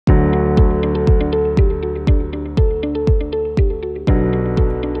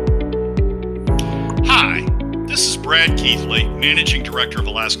Brad Keithley, Managing Director of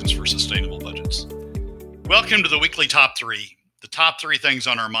Alaskans for Sustainable Budgets. Welcome to the weekly Top 3, the top 3 things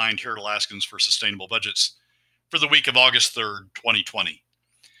on our mind here at Alaskans for Sustainable Budgets for the week of August 3rd, 2020.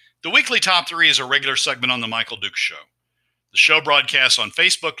 The weekly Top 3 is a regular segment on The Michael Dukes Show. The show broadcasts on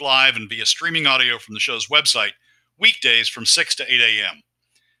Facebook Live and via streaming audio from the show's website weekdays from 6 to 8 a.m.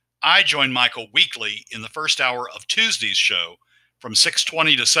 I join Michael weekly in the first hour of Tuesday's show from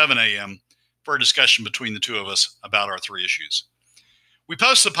 6:20 to 7 a.m. for a discussion between the two of us about our 3 issues. We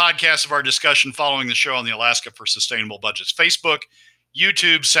post the podcast of our discussion following the show on the Alaska for Sustainable Budgets Facebook,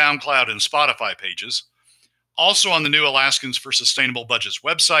 YouTube, SoundCloud, and Spotify pages, also on the new Alaskans for Sustainable Budgets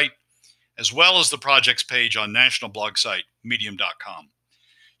website, as well as the project's page on national blog site, medium.com.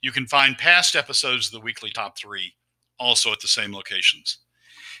 You can find past episodes of the weekly Top 3 also at the same locations.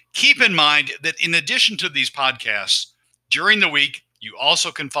 Keep in mind that in addition to these podcasts, during the week, you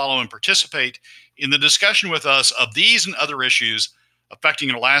also can follow and participate in the discussion with us of these and other issues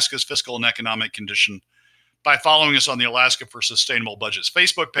affecting Alaska's fiscal and economic condition by following us on the Alaska for Sustainable Budgets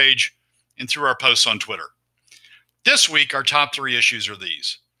Facebook page and through our posts on Twitter. This week, our top 3 issues are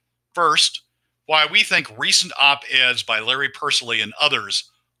these. First, why we think recent op-eds by Larry Persily and others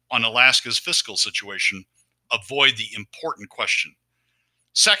on Alaska's fiscal situation avoid the important question.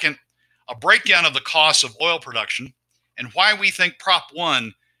 Second, a breakdown of the costs of oil production and why we think Prop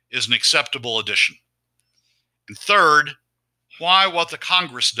 1 is an acceptable addition. And third, why what the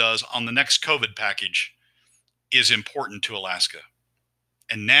Congress does on the next COVID package is important to Alaska.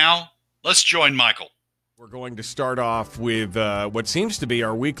 And now, let's join Michael. We're going to start off with what seems to be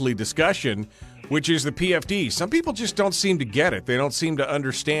our weekly discussion, which is the PFD. Some people just don't seem to get it. They don't seem to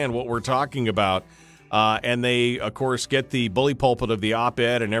understand what we're talking about. And they, of course, get the bully pulpit of the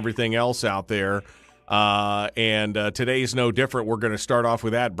op-ed and everything else out there. And today's no different. We're going to start off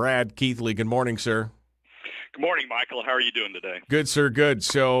with that. Brad Keithley, good morning, sir. Good morning, Michael. How are you doing today? Good, sir, good.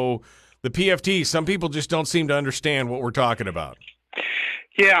 So the PFD, some people just don't seem to understand what we're talking about.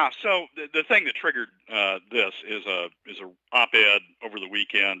 Yeah, so the thing that triggered this is a op-ed over the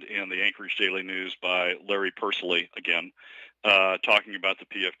weekend in the Anchorage Daily News by Larry Persily again, talking about the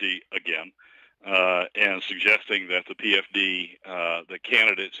PFD again. And suggesting that the PFD, the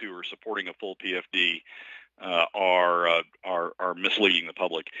candidates who are supporting a full PFD, are misleading the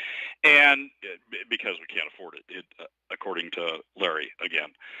public, and because we can't afford it, according to Larry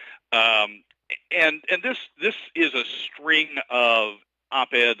again. And this is a string of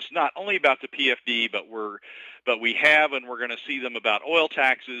op-eds, not only about the PFD, but we have and we're going to see them about oil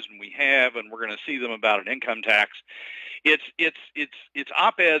taxes, and we have and we're going to see them about an income tax. It's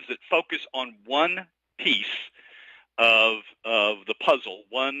op-eds that focus on one piece of the puzzle,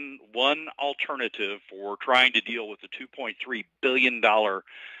 one alternative for trying to deal with the $2.3 billion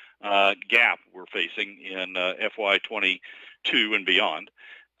gap we're facing in FY22 and beyond,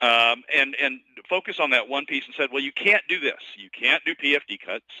 and focus on that one piece and said, well, you can't do this, you can't do PFD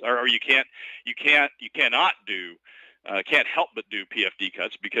cuts, or you can't help but do PFD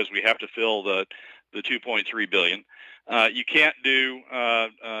cuts because we have to fill the $2.3 billion. You can't do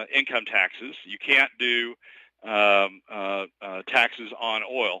income taxes. You can't do taxes on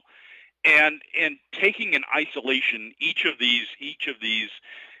oil, and taking in isolation each of these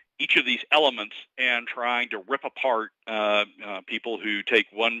elements and trying to rip apart people who take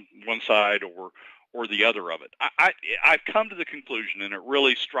one side or the other of it. I've come to the conclusion, and it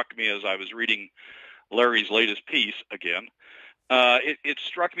really struck me as I was reading Larry's latest piece again. It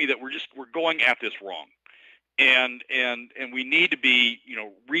struck me that we're going at this wrong. And we need to be,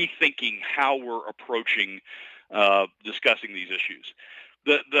 rethinking how we're approaching discussing these issues.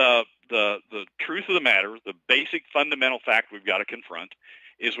 The truth of the matter, the basic fundamental fact we've got to confront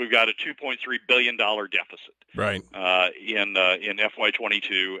is we've got a $2.3 billion deficit, right, in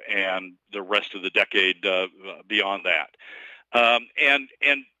FY22 and the rest of the decade beyond that, and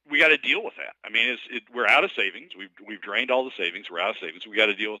we got to deal with that. I mean, we're out of savings. We've drained all the savings. We're out of savings. We got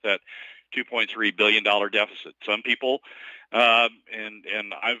to deal with that $2.3 billion deficit. Some people,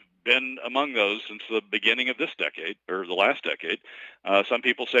 and I've been among those since the beginning of this decade, or the last decade, some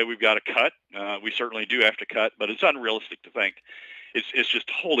people say we've got to cut. We certainly do have to cut, but it's unrealistic to think. It's just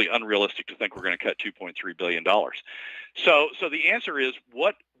wholly unrealistic to think we're going to cut $2.3 billion. So the answer is,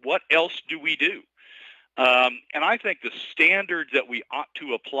 what else do we do? And I think the standard that we ought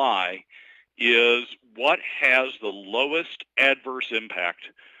to apply is what has the lowest adverse impact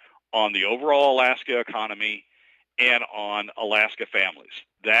on the overall Alaska economy and on Alaska families.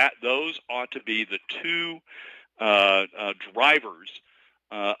 Those ought to be the two drivers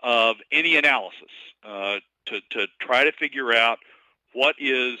of any analysis to try to figure out what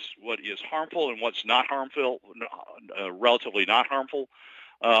is harmful and what's not harmful, relatively not harmful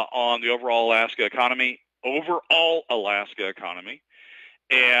on the overall Alaska economy,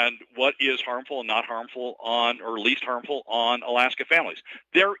 and what is harmful and not harmful on, or least harmful on, Alaska families.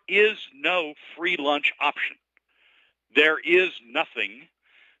 There is no free lunch option. There is nothing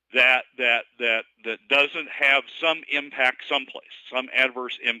that doesn't have some impact someplace, some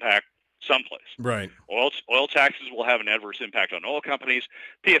adverse impact someplace. Right. Oil taxes will have an adverse impact on oil companies.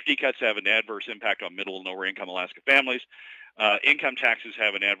 PFD cuts have an adverse impact on middle and lower income Alaska families. Income taxes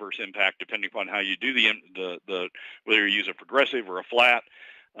have an adverse impact depending upon how you do the whether you use a progressive or a flat.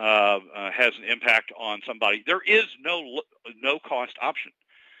 Has an impact on somebody. There is no cost option.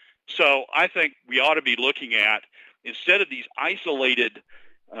 So I think we ought to be looking at, instead of these isolated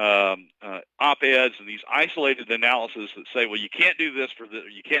op-eds and these isolated analyses that say, well, you can't do this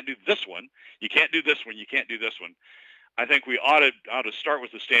you can't do this one, you can't do this one, you can't do this one. I think we ought to start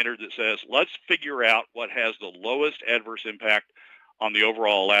with the standard that says, let's figure out what has the lowest adverse impact on the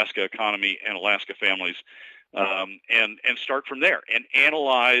overall Alaska economy and Alaska families, and start from there and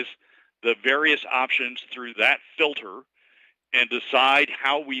analyze the various options through that filter and decide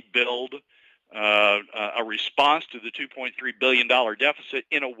how we build a response to the $2.3 billion deficit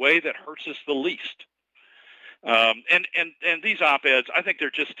in a way that hurts us the least. And these op-eds, I think they're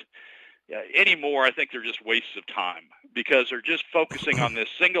just anymore. I think they're just wastes of time, because they're just focusing on this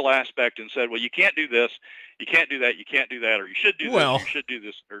single aspect and said, well, you can't do this, you can't do that, you can't do that, or you should do this, or you should do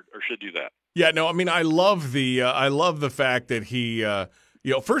this, or should do that. Yeah, no, I mean, I love the fact that he.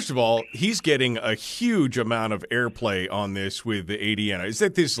 First of all, he's getting a huge amount of airplay on this with the ADN. Is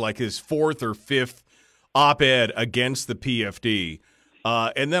that this like his fourth or fifth op-ed against the PFD?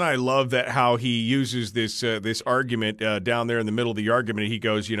 And then I love that how he uses this argument down there in the middle of the argument. He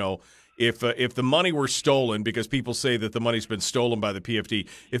goes, if the money were stolen, because people say that the money's been stolen by the PFD,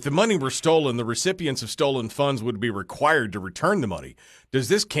 if the money were stolen, the recipients of stolen funds would be required to return the money. Does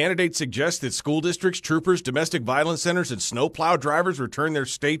this candidate suggest that school districts, troopers, domestic violence centers, and snowplow drivers return their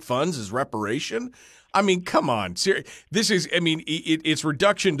state funds as reparation? I mean, come on. This is, it's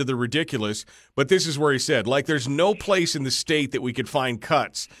reduction to the ridiculous, but this is where he said, like, there's no place in the state that we could find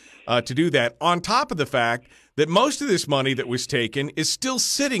cuts to do that, on top of the fact that most of this money that was taken is still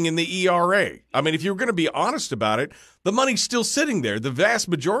sitting in the ERA. I mean, if you're going to be honest about it, the money's still sitting there. The vast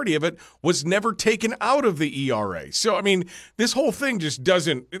majority of it was never taken out of the ERA. So, I mean, this whole thing just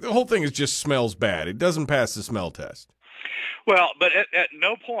just smells bad. It doesn't pass the smell test. Well, but at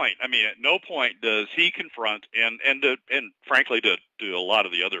no point, does he confront, and frankly to a lot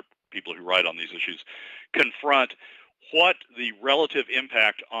of the other people who write on these issues, confront what the relative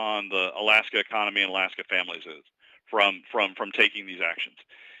impact on the Alaska economy and Alaska families is from taking these actions.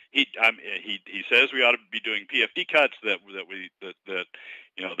 He says we ought to be doing PFD cuts, that's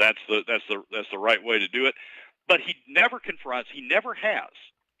the right way to do it, but he never confronts. He never has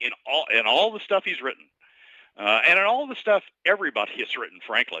in all the stuff he's written. And in all the stuff everybody has written,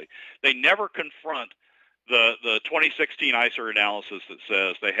 frankly, they never confront the 2016 ICER analysis that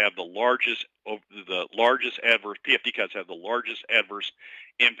says they have the largest adverse PFD cuts have the largest adverse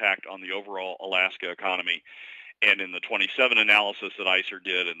impact on the overall Alaska economy, and in the 27 analysis that ICER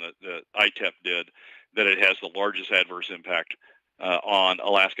did and the ITEP did, that it has the largest adverse impact on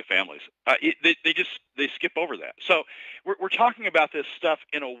Alaska families. They skip over that. So we're talking about this stuff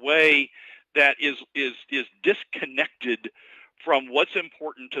in a way that is disconnected from what's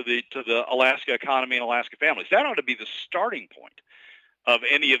important to the Alaska economy and Alaska families. That ought to be the starting point of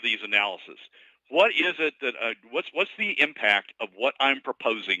any of these analyses. What is it that what's the impact of what I'm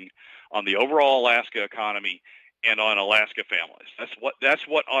proposing on the overall Alaska economy and on Alaska families? That's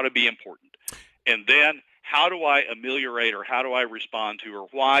what ought to be important. And then how do I ameliorate, or how do I respond to, or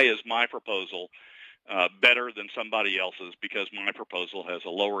why is my proposal better than somebody else's, because my proposal has a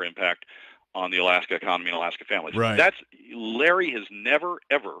lower impact on the Alaska economy and Alaska families. Right. Larry has never,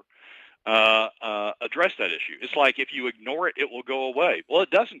 ever addressed that issue. It's like, if you ignore it, it will go away. Well, it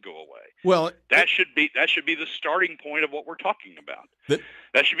doesn't go away. Well, that should be the starting point of what we're talking about.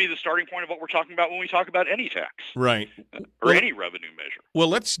 That should be the starting point of what we're talking about when we talk about any tax. Right. Or any revenue measure. Well,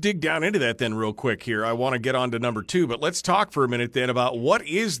 let's dig down into that then real quick here. I want to get on to number 2, but let's talk for a minute then about what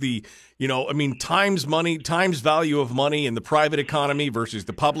is the, times value of money in the private economy versus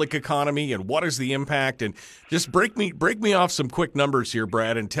the public economy, and what is the impact? And just break me off some quick numbers here,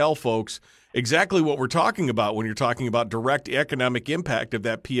 Brad, and tell folks exactly what we're talking about when you're talking about direct economic impact of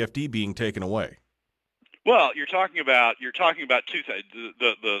that PFD being taken away. Well, you're talking about two things.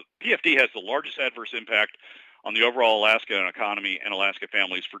 The PFD has the largest adverse impact on the overall Alaska economy and Alaska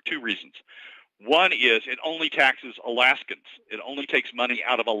families for two reasons. One is it only taxes Alaskans. It only takes money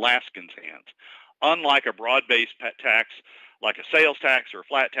out of Alaskans' hands. Unlike a broad-based tax, like a sales tax or a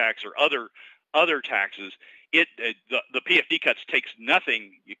flat tax or other taxes, the PFD cuts takes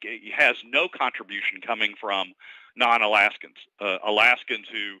nothing. It has no contribution coming from non-Alaskans. Alaskans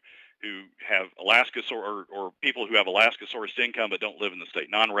who have Alaska or people who have Alaska sourced income but don't live in the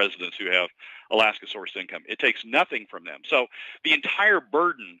state, non-residents who have Alaska sourced income. It takes nothing from them. So the entire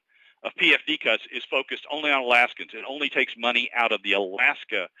burden of PFD cuts is focused only on Alaskans. It only takes money out of the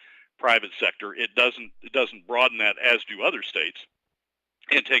Alaska private sector. It doesn't broaden that, as do other states,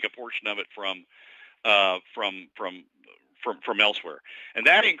 and take a portion of it from elsewhere. And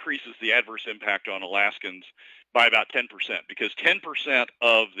that increases the adverse impact on Alaskans by about 10%, because 10%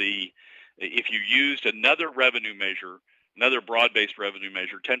 of if you used another revenue measure, another broad-based revenue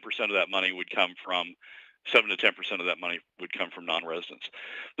measure, 10% of that money would come from 7 to 10% of that money would come from non-residents.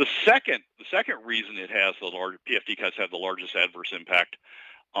 The second reason it has PFD cuts have the largest adverse impact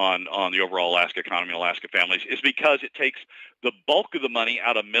on the overall Alaska economy and Alaska families is because it takes the bulk of the money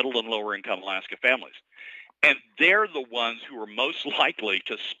out of middle and lower income Alaska families. And they're the ones who are most likely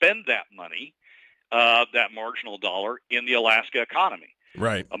to spend that money, that marginal dollar, in the Alaska economy.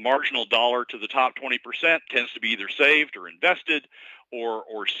 Right. A marginal dollar to the top 20% tends to be either saved or invested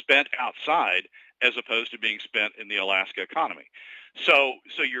or spent outside, as opposed to being spent in the Alaska economy. So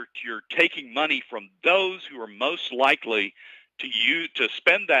you're taking money from those who are most likely to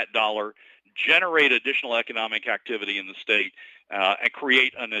spend that dollar, generate additional economic activity in the state, and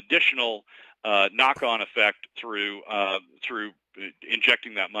create an additional knock-on effect through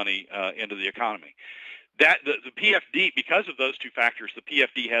injecting that money into the economy. The PFD, because of those two factors, the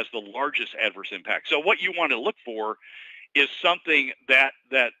PFD has the largest adverse impact. So what you want to look for is something that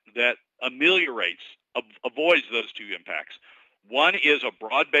ameliorates, avoids those two impacts. One is a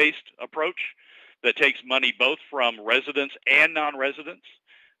broad-based approach that takes money both from residents and non-residents,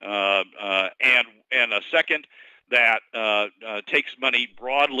 and a second that takes money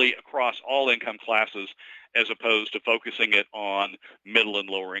broadly across all income classes, as opposed to focusing it on middle and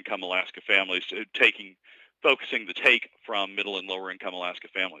lower income Alaska families, focusing the take from middle and lower income Alaska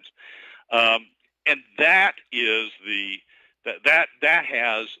families. And that is that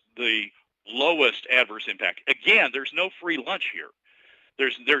has the lowest adverse impact. Again, there's no free lunch here.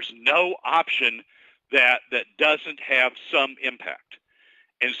 There's no option that doesn't have some impact.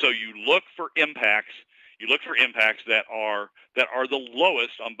 And so you look for impacts. You look for impacts that are the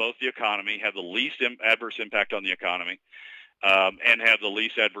lowest on both the economy, have the least adverse impact on the economy, and have the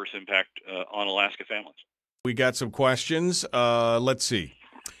least adverse impact on Alaska families. We got some questions. Let's see.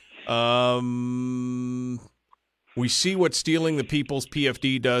 We see what stealing the people's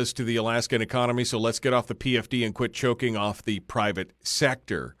PFD does to the Alaskan economy, so let's get off the PFD and quit choking off the private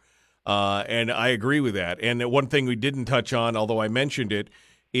sector. And I agree with that. And one thing we didn't touch on, although I mentioned it,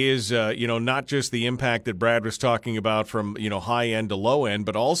 is not just the impact that Brad was talking about from high end to low end,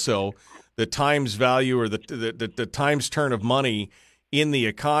 but also the times value or the times turn of money in the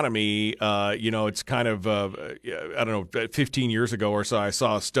economy. It's kind of I don't know, 15 years ago or so, I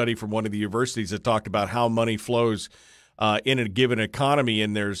saw a study from one of the universities that talked about how money flows in a given economy,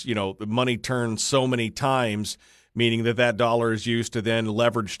 and there's the money turns so many times, meaning that dollar is used to then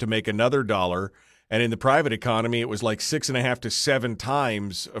leverage to make another dollar. And in the private economy, it was like 6.5 to 7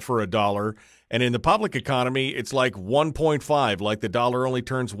 times for a dollar. And in the public economy, it's like 1.5, like the dollar only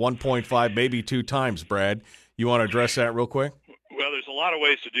turns 1.5, maybe 2 times, Brad. You want to address that real quick? Well, there's a lot of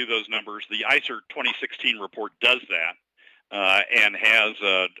ways to do those numbers. The ICER 2016 report does that and has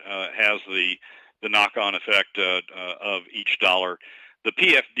the knock-on effect of each dollar. The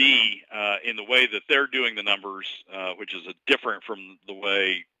PFD, in the way that they're doing the numbers, which is different from the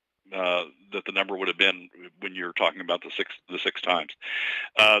way that the number would have been when you're talking about the six times.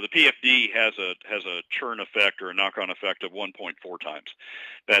 The PFD has a churn effect or a knock-on effect of 1.4 times.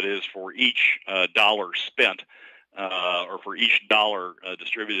 That is, for each dollar spent or for each dollar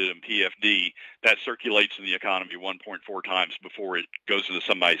distributed in PFD, that circulates in the economy 1.4 times before it goes into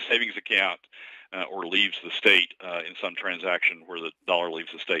somebody's savings account or leaves the state in some transaction where the dollar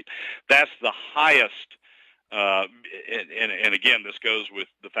leaves the state. That's the highest. And again, this goes with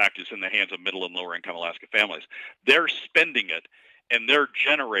the fact it's in the hands of middle and lower income Alaska families. They're spending it, and they're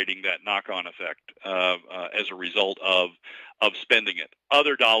generating that knock-on effect as a result of spending it.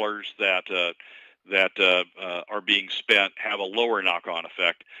 Other dollars that are being spent have a lower knock-on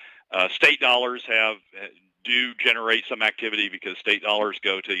effect. State dollars do generate some activity because state dollars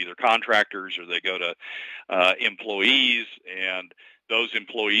go to either contractors or they go to employees, and those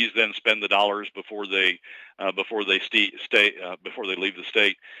employees then spend the dollars before they leave the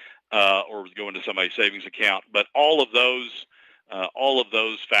state. or would go into somebody's savings account. But all of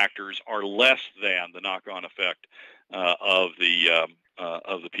those factors are less than the knock-on effect of the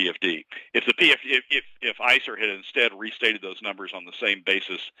PFD. If ICER had instead restated those numbers on the same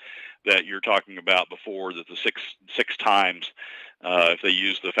basis that you're talking about before, that the six times, if they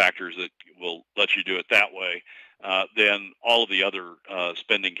use the factors that will let you do it that way, then all of the other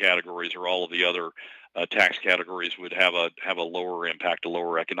spending categories or all of the other tax categories would have a lower impact, a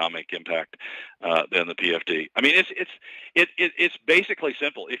lower economic impact than the PFD. I mean, it's basically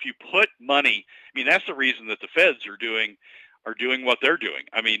simple. If you put money, I mean, that's the reason that the feds are doing what they're doing.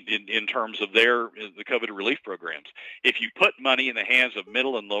 I mean, in terms of the COVID relief programs. If you put money in the hands of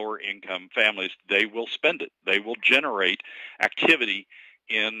middle and lower income families, they will spend it. They will generate activity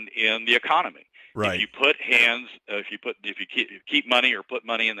in the economy. Right. If you keep money or put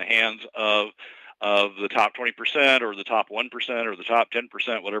money in the hands of the top 20% or the top 1% or the top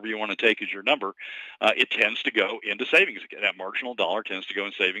 10%, whatever you want to take as your number, it tends to go into savings. That marginal dollar tends to go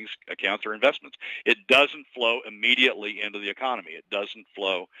in savings accounts or investments. It doesn't flow immediately into the economy. It doesn't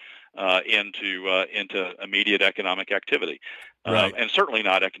flow into immediate economic activity, right. And certainly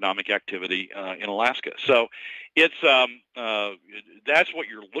not economic activity in Alaska. So it's that's what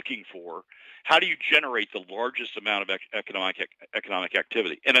you're looking for. How do you generate the largest amount of economic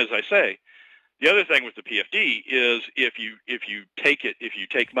activity? And as I say, the other thing with the PFD is if you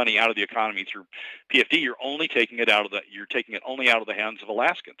take money out of the economy through PFD, you're taking it only out of the hands of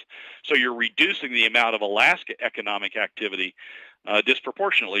Alaskans. So you're reducing the amount of Alaska economic activity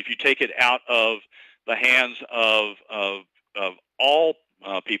disproportionately. If you take it out of the hands of all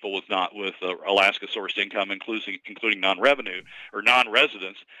people with Alaska sourced income, including non-revenue or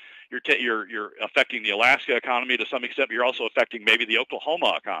non-residents, you're affecting the Alaska economy to some extent, but you're also affecting maybe the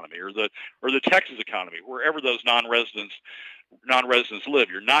Oklahoma economy or the Texas economy, wherever those non-residents live.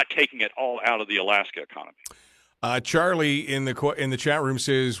 You're not taking it all out of the Alaska economy. Charlie in the chat room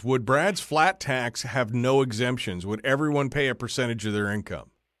says, would Brad's flat tax have no exemptions? Would everyone pay a percentage of their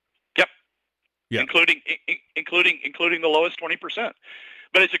income? Yep. Yeah. Including the lowest 20%.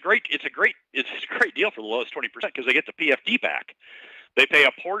 But it's a great deal for the lowest 20% because they get the PFD back. They pay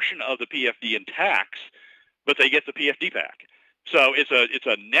a portion of the PFD in tax, but they get the PFD back. So it's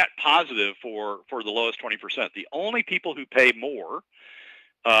a net positive for the lowest 20%. The only people who pay more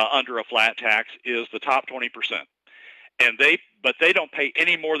under a flat tax is the top 20%, but they don't pay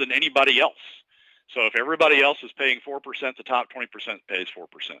any more than anybody else. So if everybody else is paying 4%, the top 20% pays 4%.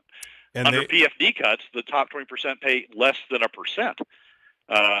 And under PFD cuts, the top 20% pay less than 1%.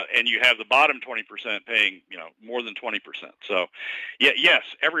 And you have the bottom 20% paying, more than 20%. So, yes,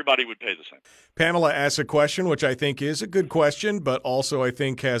 everybody would pay the same. Pamela asks a question, which I think is a good question, but also I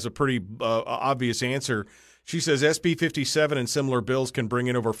think has a pretty obvious answer. She says SB 57 and similar bills can bring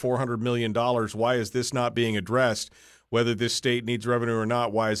in over $400 million. Why is this not being addressed? Whether this state needs revenue or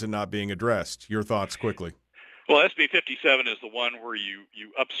not, why is it not being addressed? Your thoughts quickly. Well, SB 57 is the one where you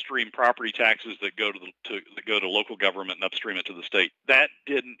upstream property taxes that go to local government and upstream it to the state. That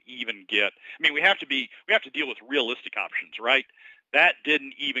didn't even get. I mean, we have to deal with realistic options, right? That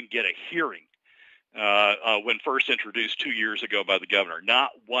didn't even get a hearing when first introduced 2 years ago by the governor. Not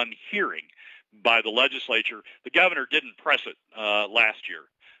one hearing by the legislature. The governor didn't press it last year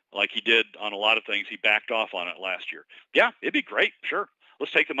like he did on a lot of things. He backed off on it last year. Yeah, it'd be great. Sure,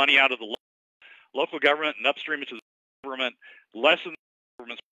 let's take the money out of the local government and upstream it to the government, lessen the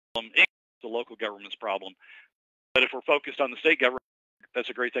government's problem, increase the local government's problem. But if we're focused on the state government, that's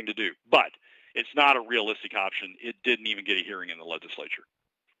a great thing to do. But it's not a realistic option. It didn't even get a hearing in the legislature.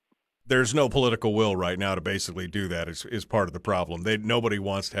 There's no political will right now to basically do that is part of the problem. Nobody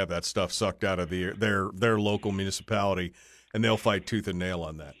wants to have that stuff sucked out of their local municipality, and they'll fight tooth and nail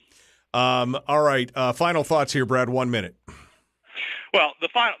on that. All right, final thoughts here, Brad, 1 minute. Well, the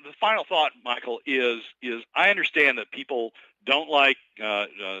final thought, Michael, is I understand that people don't like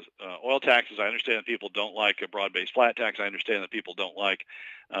oil taxes. I understand that people don't like a broad-based flat tax. I understand that people don't like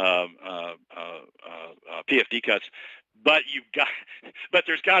PFD cuts. But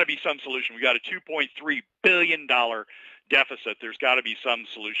there's got to be some solution. We got a $2.3 billion deficit. There's got to be some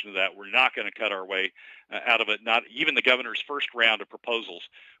solution to that. We're not going to cut our way out of it. Not even the governor's first round of proposals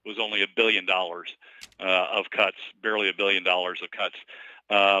was only $1 billion of cuts, barely $1 billion of cuts.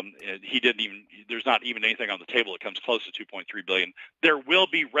 There's not even anything on the table that comes close to $2.3 billion. There will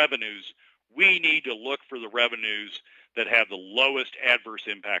be revenues. We need to look for the revenues that have the lowest adverse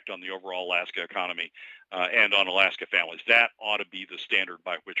impact on the overall Alaska economy and on Alaska families. That ought to be the standard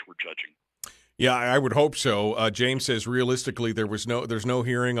by which we're judging. Yeah, I would hope so. James says realistically there's no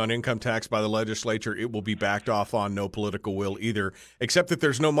hearing on income tax by the legislature. It will be backed off on, no political will either, except that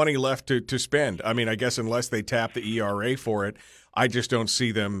there's no money left to spend. I mean, I guess unless they tap the ERA for it, I just don't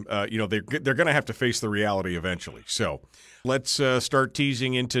see them. They're going to have to face the reality eventually. So let's start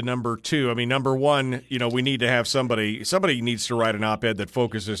teasing into number two. I mean, number one, we need to have somebody needs to write an op-ed that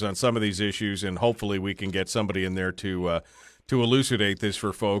focuses on some of these issues, and hopefully we can get somebody in there to elucidate this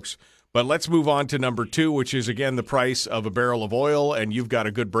for folks. But let's move on to number two, which is, again, the price of a barrel of oil, and you've got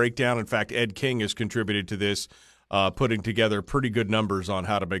a good breakdown. In fact, Ed King has contributed to this, putting together pretty good numbers on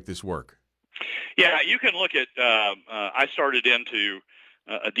how to make this work. Yeah, you can look at I started into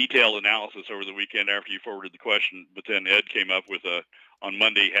a detailed analysis over the weekend after you forwarded the question, but then Ed came up with on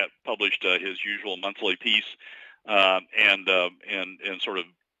Monday, had published his usual monthly piece and sort of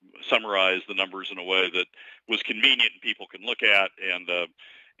summarized the numbers in a way that was convenient and people can look at and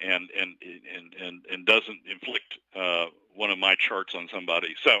doesn't inflict one of my charts on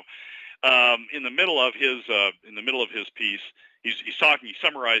somebody. So in the middle of his piece, he's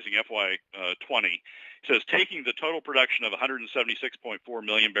summarizing FY20. He says, taking the total production of 176.4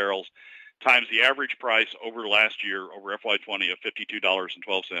 million barrels times the average price over last year, over FY20 of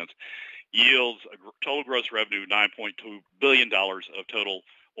 $52.12, yields a total gross revenue of $9.2 billion of total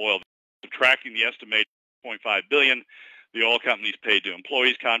oil. Subtracting the estimated $0.5 billion the oil companies paid to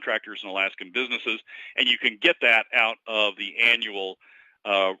employees, contractors, and Alaskan businesses, and you can get that out of the annual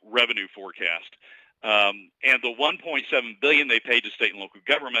revenue forecast. And the $1.7 billion they paid to state and local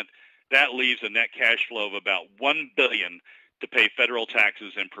government, that leaves a net cash flow of about $1 billion to pay federal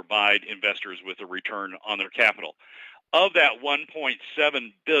taxes and provide investors with a return on their capital. Of that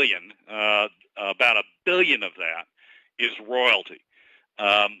 $1.7 billion, about $1 billion of that is royalty.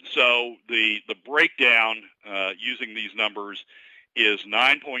 So the breakdown using these numbers is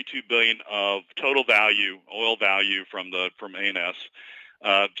 $9.2 billion of total value, oil value from ANS,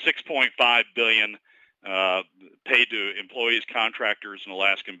 $6.5 billion paid to employees, contractors, and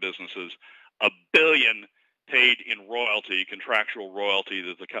Alaskan businesses, $1 billion paid in royalty, contractual royalty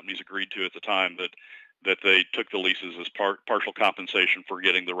that the companies agreed to at the time that they took the leases as partial compensation for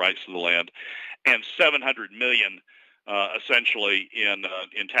getting the rights to the land, and $700 million essentially in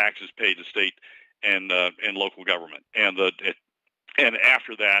taxes paid to state and local government, and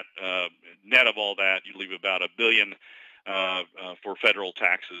after that, net of all that, you leave about $1 billion for federal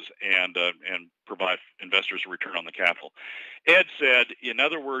taxes and provide investors a return on the capital. Ed said, in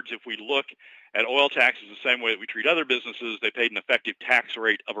other words, if we look at oil taxes the same way that we treat other businesses, they paid an effective tax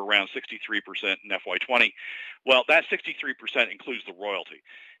rate of around 63% in FY20. Well, that 63% includes the royalty,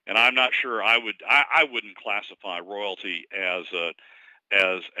 and I'm not sure I wouldn't classify royalty as a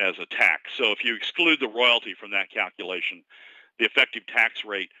tax. So if you exclude the royalty from that calculation, the effective tax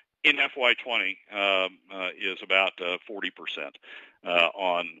rate in FY20 is about 40%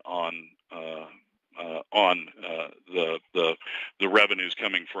 on the revenues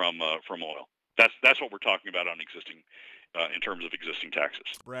coming from oil. That's what we're talking about on existing in terms of existing taxes.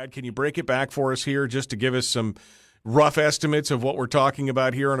 Brad, can you break it back for us here, just to give us some rough estimates of what we're talking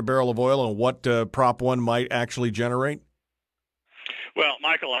about here on a barrel of oil and what Prop 1 might actually generate? Well,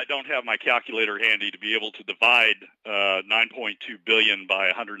 Michael, I don't have my calculator handy to be able to divide 9.2 billion by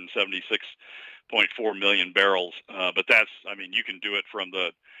 176.4 million barrels. But you can do it from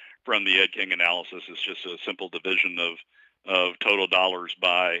the Ed King analysis. It's just a simple division of total dollars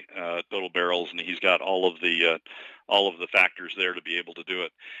by total barrels, and he's got all of the factors there to be able to do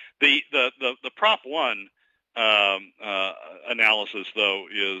it. The Prop 1 analysis, though,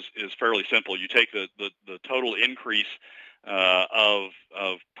 is fairly simple. You take the total increase of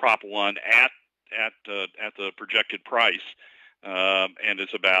Prop 1 at the projected price, and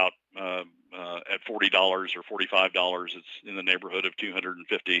it's about at $40 or $45. It's in the neighborhood of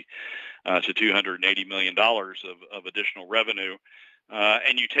 $250 to $280 million of additional revenue,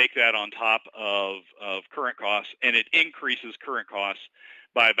 and you take that on top of current costs, and it increases current costs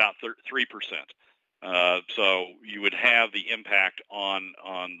by about 3%. So you would have the impact on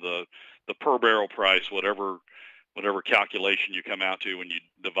the per barrel price, whatever calculation you come out to when you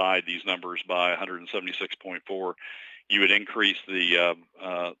divide these numbers by 176.4, you would increase the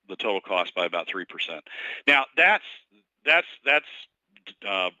total cost by about 3%. Now that's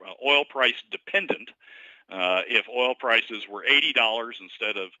oil price dependent. If oil prices were $80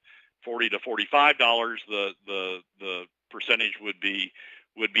 instead of $40 to $45, the percentage would be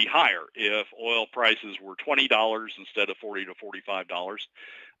higher. If oil prices were $20 instead of $40 to $45,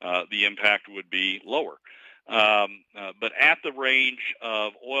 the impact would be lower. But at the range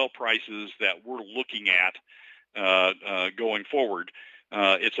of oil prices that we're looking at going forward,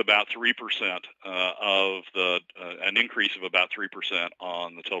 it's about 3% of an increase of about 3%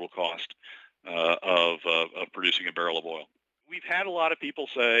 on the total cost of producing a barrel of oil. We've had a lot of people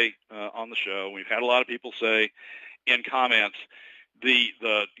say on the show, we've had a lot of people say in comments, the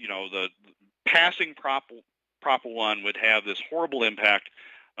passing Prop 1 would have this horrible impact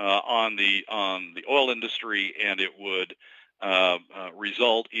on the oil industry, and it would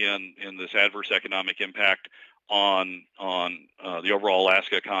result in this adverse economic impact on the overall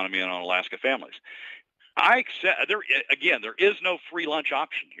Alaska economy and on Alaska families. I accept there is no free lunch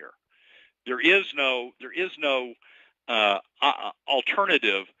option here. There is no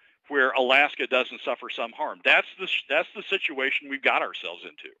alternative where Alaska doesn't suffer some harm. That's the situation we've got ourselves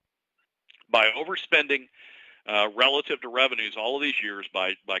into by overspending relative to revenues all of these years,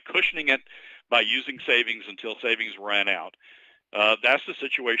 by cushioning it, by using savings until savings ran out. That's the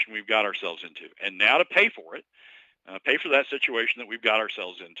situation we've got ourselves into. And now to pay for it, pay for that situation that we've got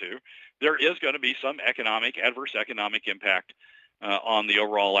ourselves into, there is going to be some adverse economic impact on the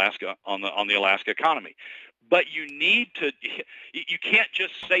overall Alaska, on the Alaska economy. But you can't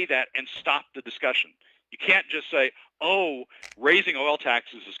just say that and stop the discussion. You can't just say, oh, raising oil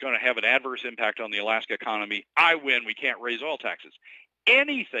taxes is going to have an adverse impact on the Alaska economy. I win. We can't raise oil taxes.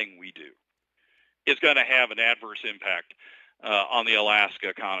 Anything we do is going to have an adverse impact on the Alaska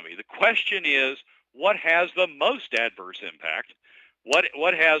economy. The question is, what has the most adverse impact?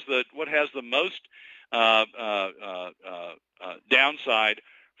 What has the most downside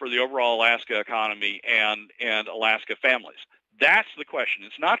for the overall Alaska economy and Alaska families? That's the question.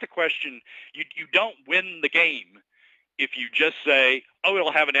 It's not the question. You don't win the game if you just say, oh,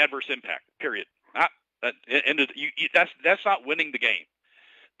 it'll have an adverse impact, period. That's not winning the game.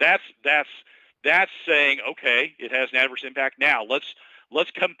 That's saying, okay, it has an adverse impact. Now let's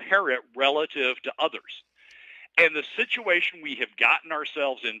compare it relative to others. And the situation we have gotten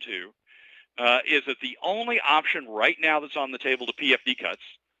ourselves into is that the only option right now that's on the table to PFD cuts,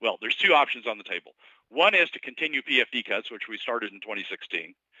 well, there's two options on the table. One is to continue PFD cuts, which we started in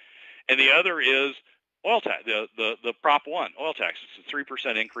 2016, and the other is oil tax, the Prop 1 oil taxes, a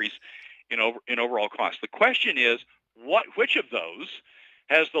 3% increase in overall cost. The question is, which of those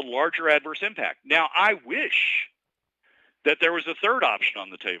has the larger adverse impact? Now, I wish that there was a third option on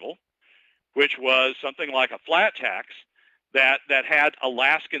the table, which was something like a flat tax that had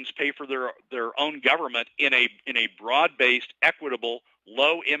Alaskans pay for their own government in a broad-based, equitable,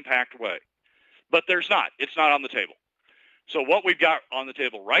 low-impact way. But there's not. It's not on the table. So what we've got on the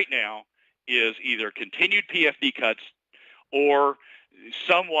table right now is either continued PFD cuts or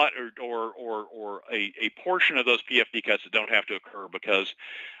somewhat or a portion of those PFD cuts that don't have to occur because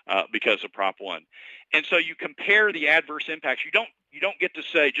of Prop 1. And so you compare the adverse impacts. You don't get to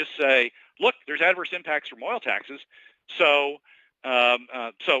just say, look, there's adverse impacts from oil taxes. So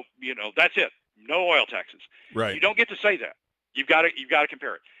that's it. No oil taxes. Right. You don't get to say that. You've got to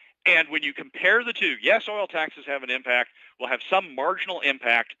compare it. And when you compare the two, yes, oil taxes have an impact. Will have some marginal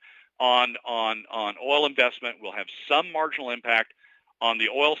impact on oil investment. Will have some marginal impact on the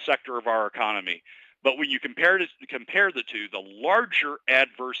oil sector of our economy. But when you compare the two, the larger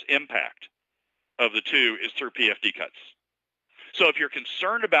adverse impact of the two is through PFD cuts. So if you're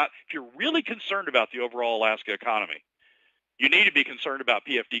really concerned about the overall Alaska economy, you need to be concerned about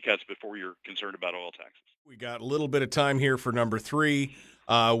PFD cuts before you're concerned about oil taxes. We got a little bit of time here for number 3,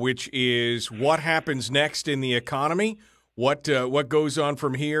 which is what happens next in the economy. What goes on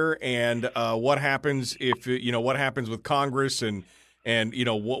from here, and what happens what happens with Congress, and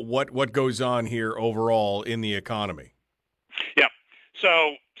what goes on here overall in the economy. Yeah.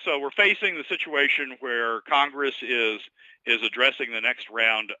 So we're facing the situation where Congress is addressing the next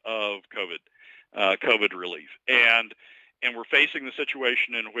round of COVID relief, and we're facing the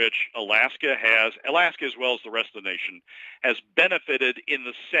situation in which Alaska as well as the rest of the nation has benefited in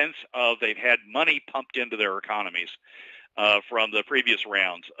the sense of they've had money pumped into their economies from the previous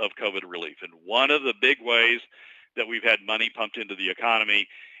rounds of COVID relief. And one of the big ways that we've had money pumped into the economy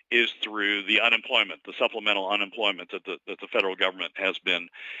is through the supplemental unemployment that the federal government has been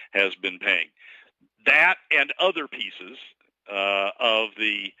paying. That and other pieces of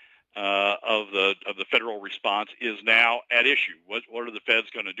the federal response is now at issue. What are the feds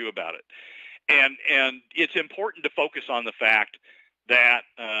going to do about it? And it's important to focus on the fact that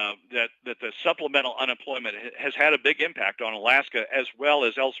the supplemental unemployment has had a big impact on Alaska as well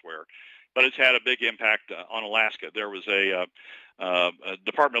as elsewhere, but it's had a big impact on Alaska. There was a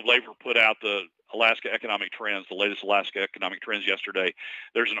Department of Labor put out the Alaska economic trends, the latest Alaska economic trends yesterday.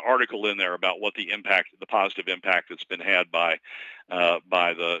 There's an article in there about what the positive impact that's been had by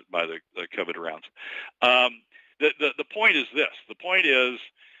the COVID rounds. the point is this. The point is,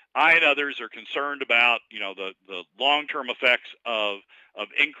 I and others are concerned about the long-term effects of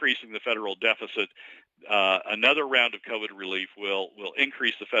increasing the federal deficit. Another round of COVID relief will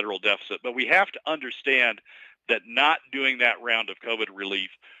increase the federal deficit, but we have to understand that not doing that round of COVID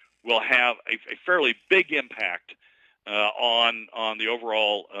relief will have a fairly big impact on the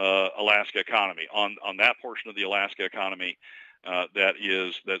overall Alaska economy, on that portion of the Alaska economy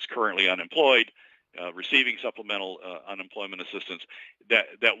that's currently unemployed, receiving supplemental unemployment assistance,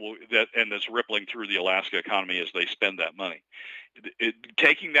 and that's rippling through the Alaska economy as they spend that money.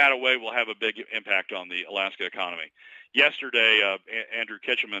 Taking that away will have a big impact on the Alaska economy. Yesterday, Andrew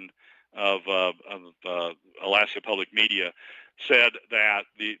Kitcheman of Alaska Public Media said that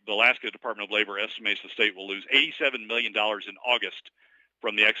the Alaska Department of Labor estimates the state will lose $87 million in August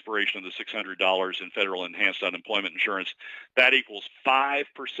from the expiration of the $600 in federal enhanced unemployment insurance. That equals 5%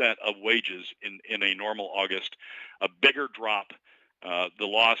 of wages in a normal August. A bigger drop, the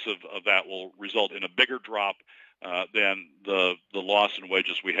loss of that will result in a bigger drop than the loss in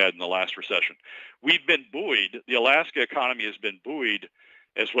wages we had in the last recession. We've been buoyed. The Alaska economy has been buoyed,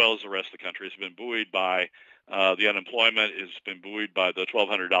 as well as the rest of the country. It's been buoyed by the unemployment. It's been buoyed by the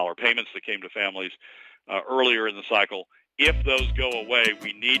 $1,200 payments that came to families earlier in the cycle. If those go away,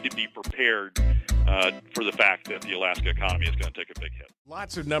 we need to be prepared for the fact that the Alaska economy is going to take a big hit.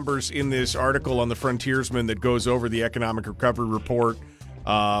 Lots of numbers in this article on the Frontiersman that goes over the economic recovery report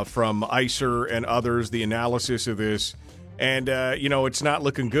from ICER and others, the analysis of this. And, it's not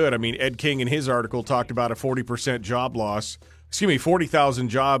looking good. I mean, Ed King in his article talked about a 40% job loss. 40,000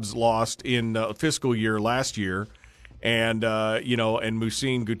 jobs lost in fiscal year last year. And, and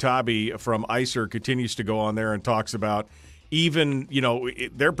Muhsin Gutabi from ICER continues to go on there and talks about even,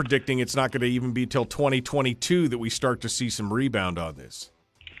 they're predicting it's not going to even be till 2022 that we start to see some rebound on this.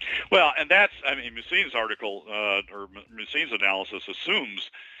 Well, and Muhsin's article or Muhsin's analysis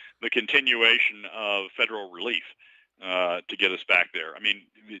assumes the continuation of federal relief to get us back there. I mean,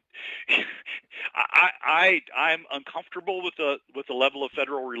 I'm uncomfortable with the level of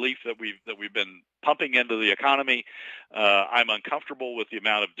federal relief that we've been pumping into the economy. I'm uncomfortable with the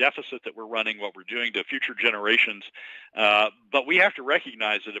amount of deficit that we're running, what we're doing to future generations. But we have to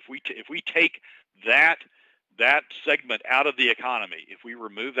recognize that if we take that segment out of the economy, if we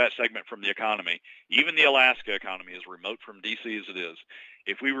remove that segment from the economy, even the Alaska economy, as remote from D.C. as it is,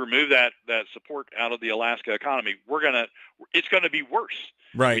 if we remove that support out of the Alaska economy, it's going to be worse.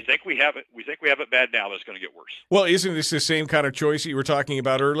 Right. We think we have it bad now, but it's going to get worse. Well, isn't this the same kind of choice that you were talking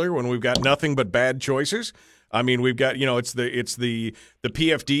about earlier when we've got nothing but bad choices? I mean, we've got, it's the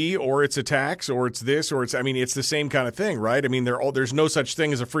PFD, or it's a tax, or it's this, or it's the same kind of thing, right? I mean, there's no such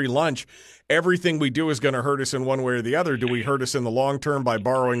thing as a free lunch. Everything we do is going to hurt us in one way or the other. Do we hurt us in the long term by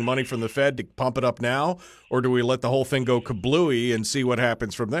borrowing money from the Fed to pump it up now, or do we let the whole thing go kablooey and see what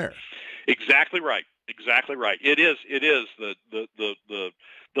happens from there? Exactly right. Exactly right. It is the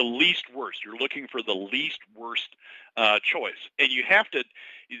least worst. You're looking for the least worst choice, and you have to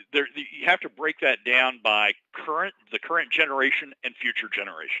break that down by the current generation and future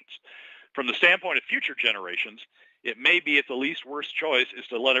generations. From the standpoint of future generations, it may be at the least worst choice is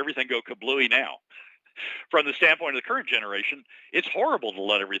to let everything go kablooey now. From the standpoint of the current generation, it's horrible to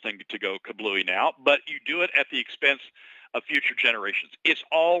let everything to go kablooey now, but you do it at the expense of future generations. It's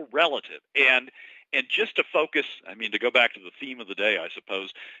all relative. And just to focus, to go back to the theme of the day, I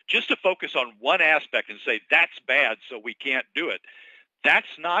suppose, just to focus on one aspect and say that's bad, so we can't do it,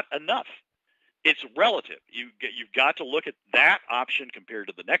 that's not enough. It's relative. You've got to look at that option compared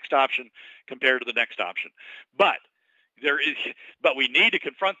to the next option, compared to the next option. But we need to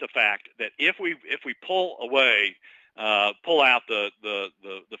confront the fact that if we pull out the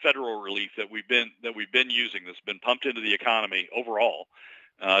federal relief that we've been using, that's been pumped into the economy overall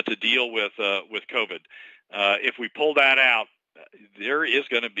to deal with COVID, if we pull that out, there is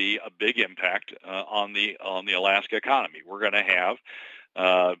going to be a big impact on the Alaska economy. We're going to have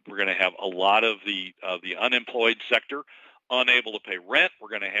a lot of the unemployed sector unable to pay rent. We're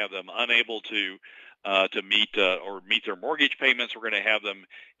going to have them unable to meet their mortgage payments. We're going to have them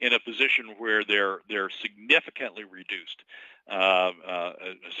in a position where they're significantly reduced,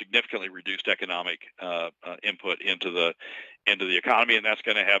 economic input into the economy, and that's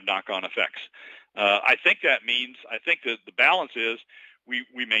going to have knock-on effects. I think that the balance is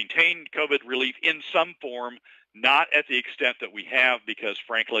we maintain COVID relief in some form, not at the extent that we have, because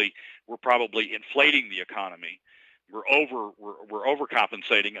frankly we're probably inflating the economy. We're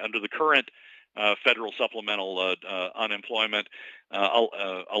overcompensating under the current federal supplemental unemployment.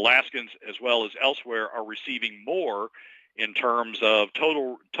 Alaskans, as well as elsewhere, are receiving more in terms of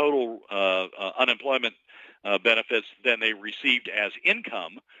total unemployment benefits than they received as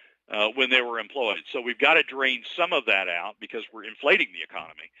income when they were employed. So we've got to drain some of that out because we're inflating the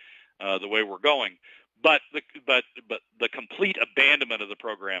economy the way we're going. But the complete abandonment of the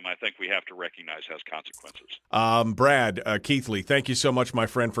program, I think we have to recognize has consequences. Brad Keithley, thank you so much, my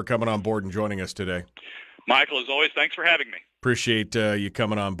friend, for coming on board and joining us today. Michael, as always, thanks for having me. Appreciate you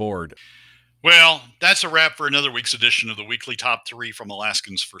coming on board. Well, that's a wrap for another week's edition of the Weekly Top 3 from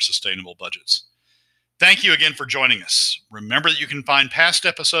Alaskans for Sustainable Budgets. Thank you again for joining us. Remember that you can find past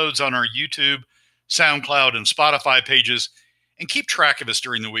episodes on our YouTube, SoundCloud, and Spotify pages, and keep track of us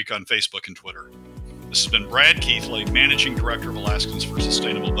during the week on Facebook and Twitter. This has been Brad Keithley, Managing Director of Alaskans for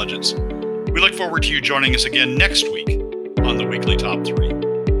Sustainable Budgets. We look forward to you joining us again next week on the Weekly Top 3.